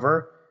or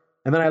whatever.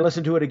 And then I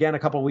listened to it again a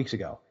couple of weeks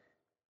ago.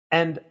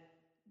 And,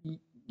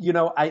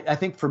 I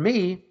think for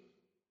me,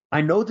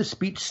 I know the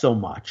speech so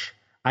much.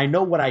 I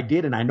know what I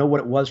did and I know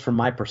what it was from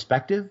my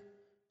perspective.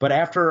 But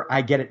after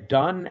I get it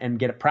done and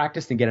get it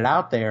practiced and get it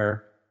out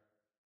there,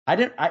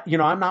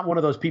 I'm not one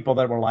of those people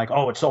that were like,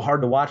 oh, it's so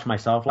hard to watch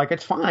myself. Like,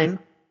 it's fine,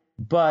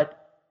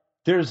 but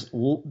there's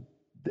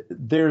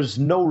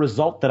no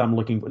result that I'm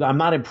looking for. I'm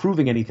not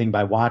improving anything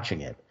by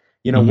watching it.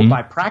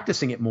 By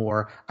practicing it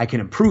more, I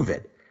can improve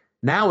it.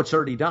 Now it's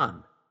already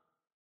done.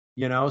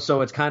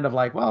 So it's kind of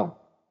like,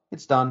 well,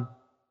 it's done.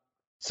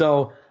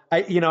 So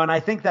and I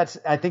think that's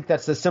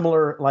a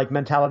similar like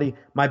mentality.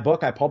 I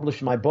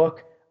published my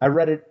book. I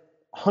read it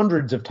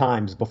hundreds of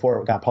times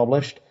before it got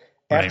published.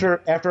 Right.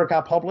 After it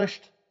got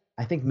published,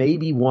 I think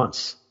maybe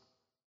once.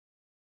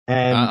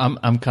 And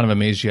I'm kind of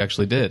amazed you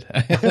actually did.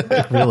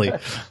 Really.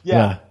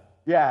 Yeah.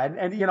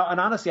 And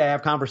honestly, I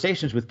have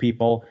conversations with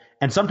people,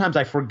 and sometimes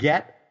I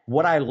forget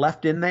what I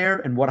left in there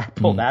and what I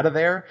pulled out of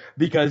there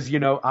because,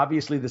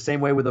 obviously the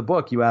same way with a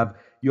book, you have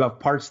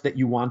parts that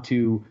you want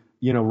to,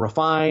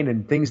 refine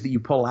and things that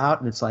you pull out.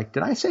 And it's like,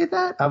 did I say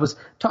that? I was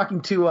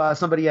talking to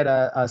somebody at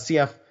a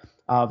CF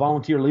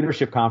volunteer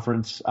leadership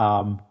conference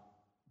a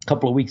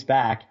couple of weeks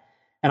back,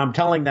 and I'm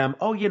telling them,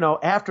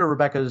 after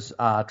Rebecca's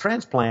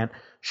transplant,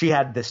 she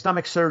had the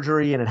stomach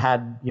surgery and it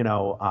had,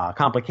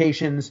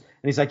 complications.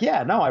 And he's like,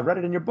 yeah, no, I read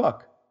it in your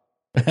book.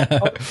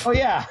 Oh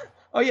yeah.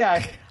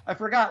 I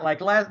forgot. Like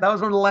that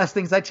was one of the last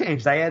things I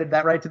changed. I added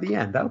that right to the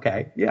end.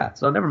 Okay. Yeah.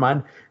 So never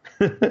mind.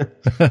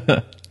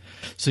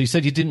 So you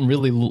said you didn't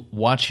really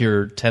watch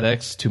your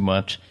TEDx too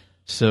much.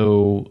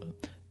 So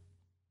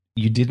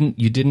you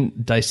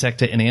didn't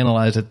dissect it and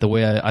analyze it the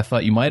way I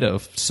thought you might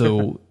have.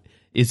 So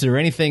Is there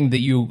anything that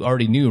you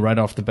already knew right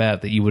off the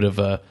bat that you would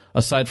have,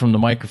 aside from the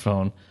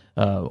microphone,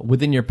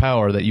 within your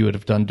power that you would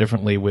have done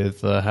differently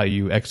with how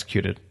you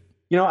executed?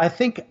 I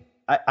think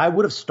I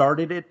would have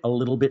started it a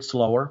little bit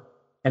slower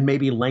and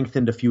maybe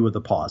lengthened a few of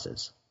the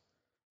pauses.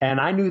 And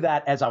I knew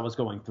that as I was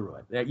going through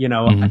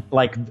it.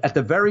 Like at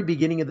the very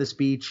beginning of the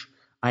speech,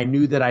 I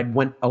knew that I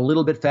went a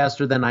little bit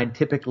faster than I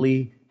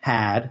typically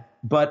had.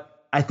 But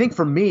I think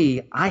for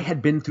me, I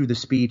had been through the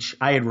speech.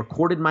 I had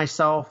recorded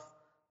myself.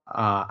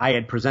 I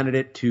had presented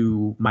it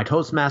to my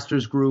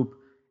Toastmasters group,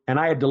 and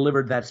I had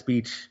delivered that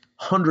speech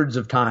hundreds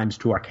of times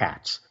to our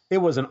cats. It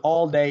was an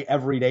all day,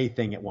 everyday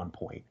thing at one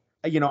point.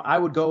 I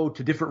would go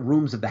to different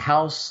rooms of the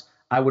house.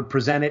 I would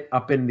present it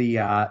up in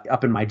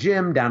my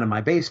gym, down in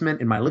my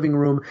basement, in my living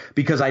room,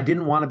 because I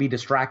didn't want to be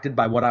distracted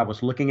by what I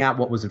was looking at,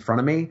 what was in front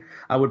of me.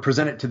 I would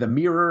present it to the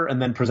mirror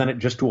and then present it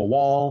just to a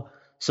wall.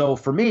 So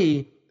for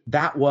me,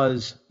 that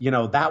was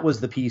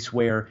the piece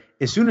where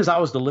as soon as I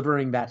was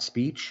delivering that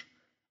speech,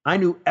 I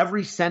knew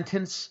every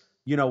sentence,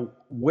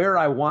 where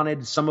I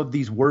wanted some of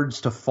these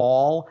words to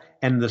fall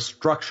and the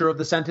structure of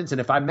the sentence.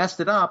 And if I messed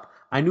it up,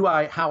 I knew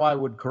how I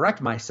would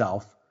correct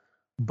myself.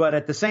 But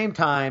at the same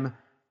time,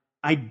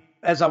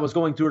 as I was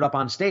going through it up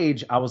on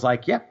stage, I was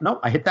like, yep, no,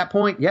 I hit that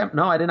point. Yep,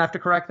 no, I didn't have to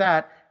correct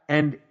that.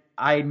 And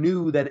I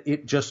knew that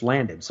it just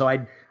landed. So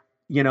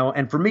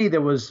and for me, there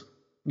was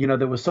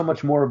so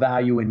much more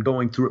value in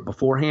going through it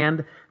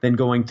beforehand than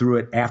going through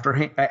it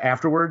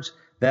afterwards.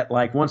 That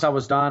like once I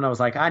was done, I was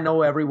like, I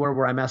know everywhere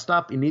where I messed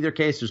up. In either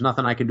case, there's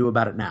nothing I can do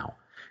about it now,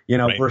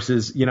 right.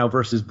 versus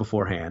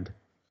beforehand.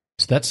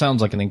 So that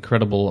sounds like an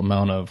incredible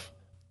amount of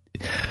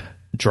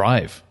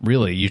drive.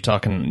 Really, you're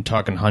talking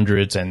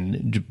hundreds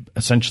and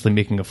essentially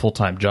making a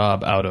full-time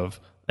job out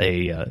of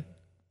a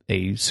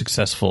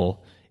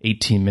successful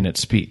 18-minute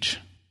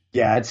speech.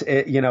 Yeah,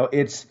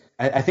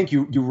 I think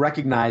you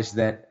recognize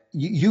that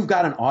you've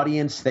got an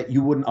audience that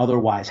you wouldn't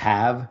otherwise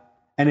have,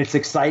 and it's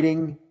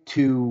exciting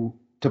to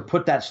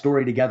put that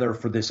story together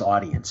for this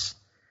audience.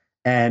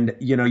 And,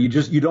 you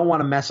don't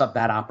want to mess up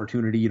that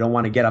opportunity. You don't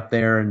want to get up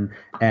there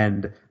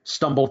and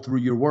stumble through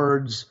your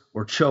words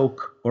or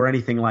choke or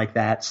anything like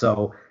that.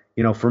 So,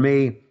 for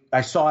me,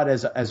 I saw it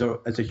as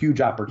a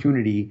huge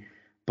opportunity,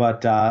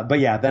 but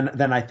yeah,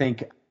 then I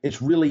think it's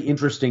really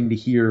interesting to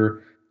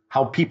hear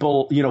how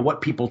people,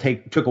 what people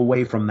took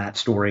away from that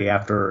story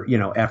after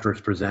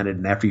it's presented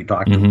and after you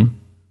talk to them.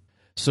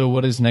 So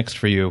what is next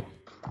for you?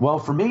 Well,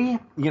 for me,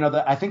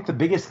 I think the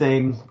biggest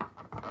thing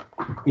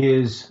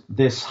is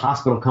this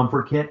hospital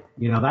comfort kit.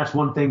 That's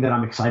one thing that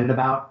I'm excited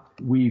about.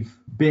 We've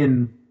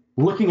been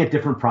looking at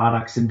different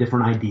products and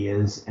different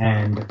ideas.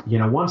 And,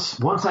 once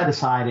I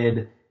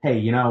decided,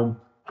 hey,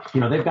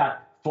 they've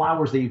got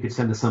flowers that you could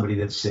send to somebody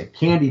that's sick,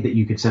 candy that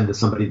you could send to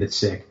somebody that's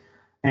sick.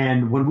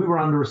 And when we were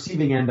on the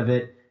receiving end of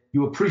it,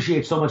 you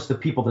appreciate so much the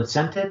people that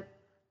sent it.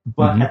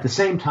 But at the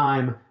same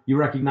time, you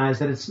recognize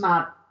that it's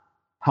not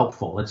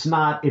helpful. It's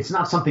not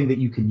something that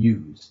you can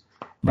use.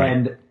 Right.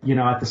 And,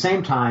 at the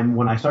same time,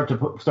 when I started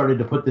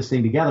to put this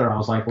thing together, I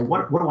was like, well,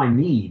 what do I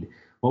need?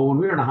 Well, when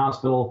we were in the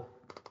hospital,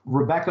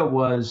 Rebecca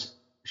was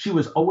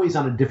always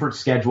on a different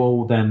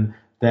schedule than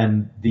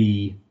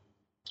the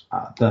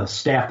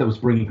staff that was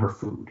bringing her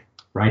food,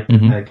 right?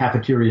 The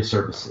cafeteria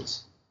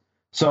services.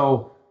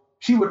 So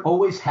she would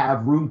always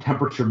have room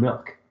temperature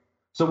milk.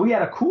 So we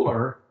had a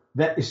cooler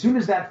that as soon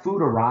as that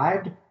food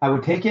arrived, I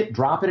would take it,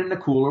 drop it in the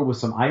cooler with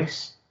some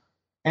ice.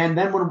 And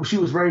then when she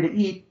was ready to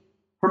eat,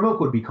 her milk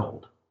would be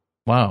cold.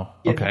 Wow.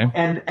 Okay.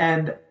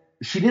 And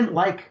she didn't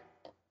like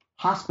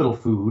hospital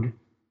food,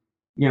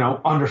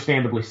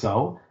 understandably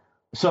so.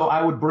 So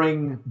I would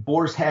bring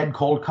boar's head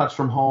cold cuts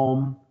from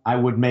home. I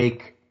would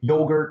make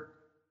yogurt.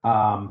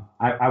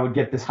 I would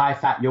get this high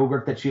fat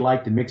yogurt that she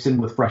liked and mix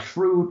in with fresh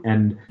fruit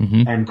and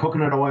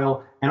coconut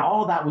oil. And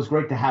all of that was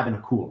great to have in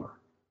a cooler.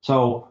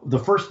 So the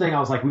first thing I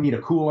was like, we need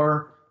a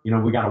cooler.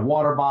 We got a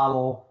water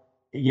bottle.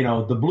 The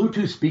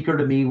Bluetooth speaker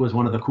to me was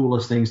one of the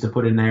coolest things to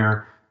put in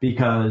there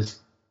because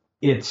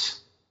it's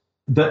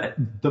the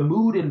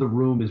mood in the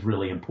room is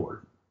really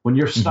important. When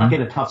you're stuck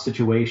in a tough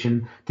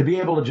situation, to be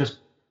able to just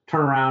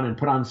turn around and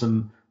put on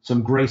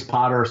some Grace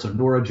Potter, some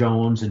Nora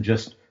Jones, and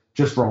just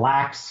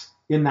relax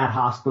in that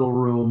hospital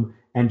room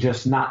and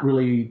just not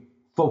really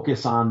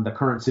focus on the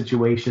current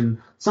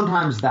situation.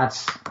 Sometimes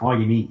that's all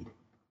you need,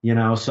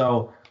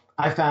 So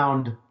I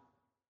found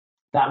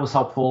that was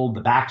helpful.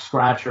 The back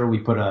scratcher, we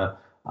put a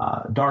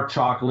dark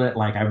chocolate.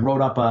 Like I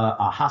wrote up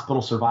a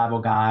hospital survival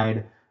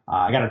guide.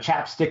 I got a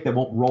chapstick that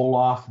won't roll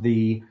off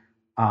the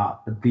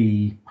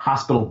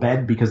hospital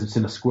bed because it's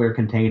in a square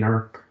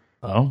container.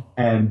 Oh.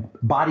 And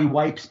body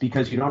wipes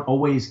because you don't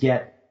always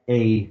get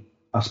a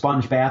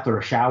sponge bath or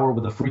a shower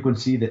with a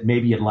frequency that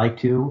maybe you'd like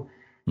to.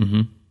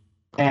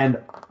 And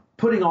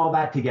putting all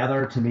that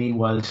together to me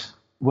was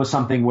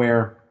something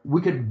where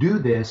we could do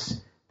this.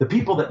 The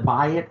people that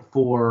buy it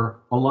for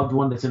a loved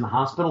one that's in the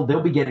hospital,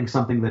 they'll be getting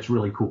something that's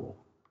really cool.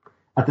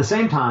 At the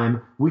same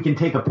time, we can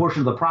take a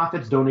portion of the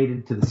profits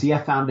donated to the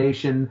CF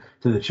Foundation,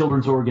 to the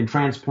Children's Organ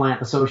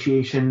Transplant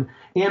Association,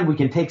 and we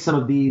can take some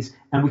of these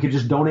and we could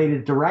just donate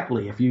it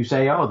directly. If you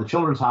say, oh, the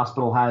Children's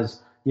Hospital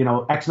has,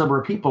 X number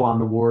of people on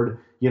the ward,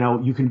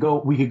 we could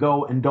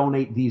go and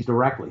donate these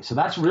directly. So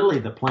that's really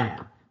the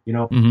plan,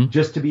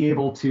 just to be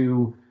able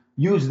to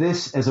use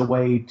this as a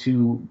way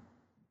to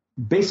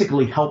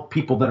basically help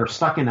people that are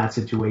stuck in that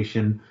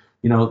situation,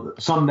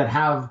 some that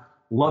have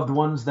loved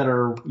ones that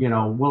are,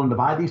 willing to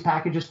buy these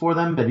packages for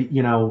them, but,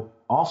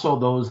 also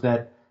those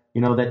that,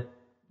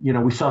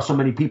 we saw so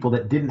many people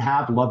that didn't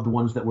have loved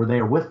ones that were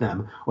there with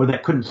them or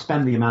that couldn't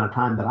spend the amount of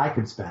time that I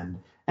could spend.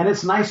 And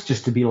it's nice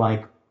just to be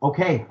like,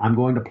 okay, I'm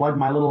going to plug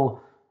my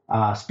little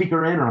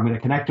speaker in, or I'm going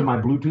to connect to my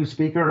Bluetooth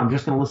speaker, and I'm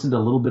just going to listen to a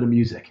little bit of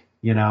music,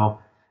 and I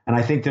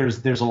think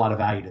there's a lot of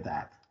value to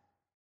that.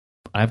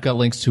 I've got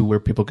links to where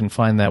people can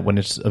find that when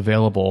it's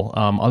available.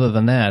 Other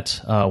than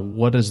that,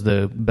 what is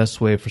the best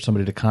way for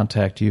somebody to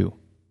contact you?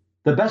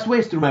 The best way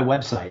is through my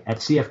website at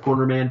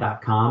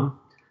cfcornerman.com.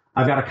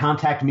 I've got a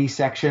contact me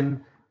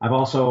section. I've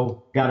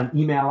also got an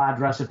email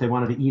address if they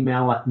wanted to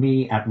email at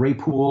me at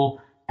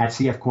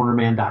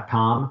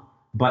raypoole@cfcornerman.com.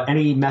 But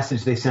any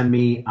message they send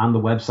me on the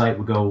website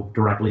will go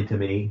directly to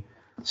me.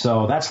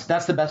 So that's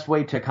the best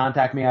way to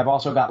contact me. I've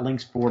also got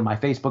links for my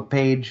Facebook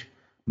page,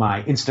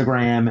 my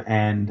Instagram,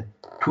 and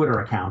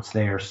Twitter accounts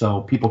there, so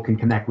people can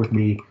connect with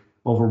me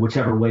over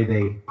whichever way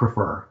they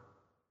prefer.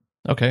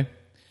 Okay. Is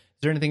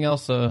there anything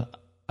else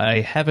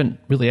I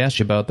haven't really asked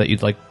you about that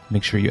you'd like to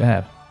make sure you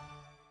add?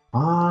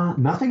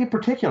 Nothing in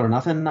particular.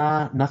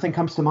 Nothing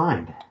comes to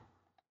mind.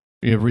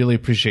 We really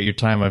appreciate your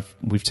time.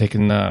 We've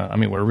taken.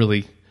 We're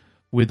really,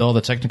 with all the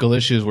technical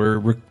issues,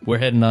 we're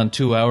heading on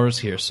 2 hours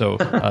here. So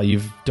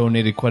you've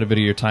donated quite a bit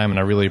of your time, and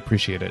I really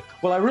appreciate it.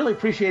 Well, I really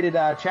appreciated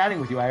chatting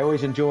with you. I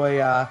always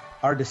enjoy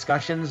our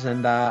discussions,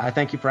 and I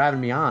thank you for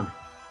having me on.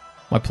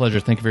 My pleasure.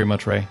 Thank you very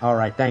much, Ray. All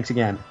right. Thanks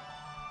again.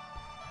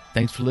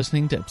 Thanks for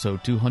listening to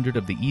episode 200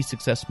 of the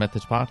E6S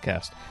Methods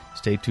podcast.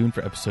 Stay tuned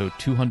for episode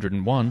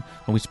 201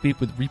 when we speak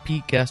with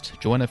repeat guest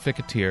Joanna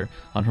Ficatier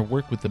on her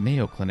work with the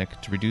Mayo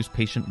Clinic to reduce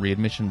patient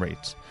readmission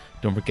rates.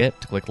 Don't forget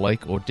to click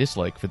like or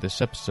dislike for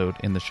this episode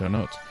in the show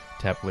notes.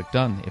 Tap click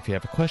done. If you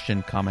have a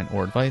question, comment,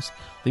 or advice,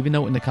 leave a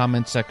note in the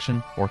comments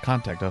section or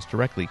contact us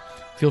directly.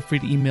 Feel free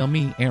to email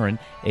me, Aaron,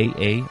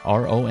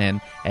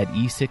 AARON, at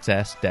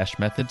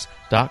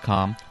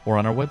e6s-methods.com or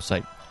on our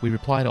website. We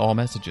reply to all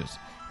messages.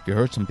 If you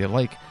heard something you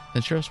like,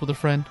 then share us with a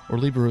friend or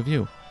leave a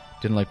review.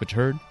 Didn't like what you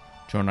heard?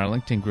 Join our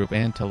LinkedIn group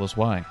and tell us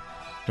why.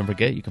 Don't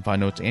forget you can find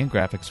notes and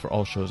graphics for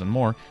all shows and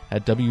more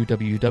at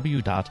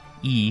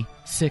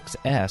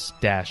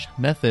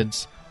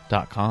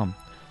www.e6s-methods.com.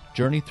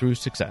 Journey through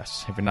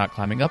success. If you're not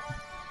climbing up,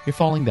 you're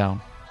falling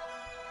down.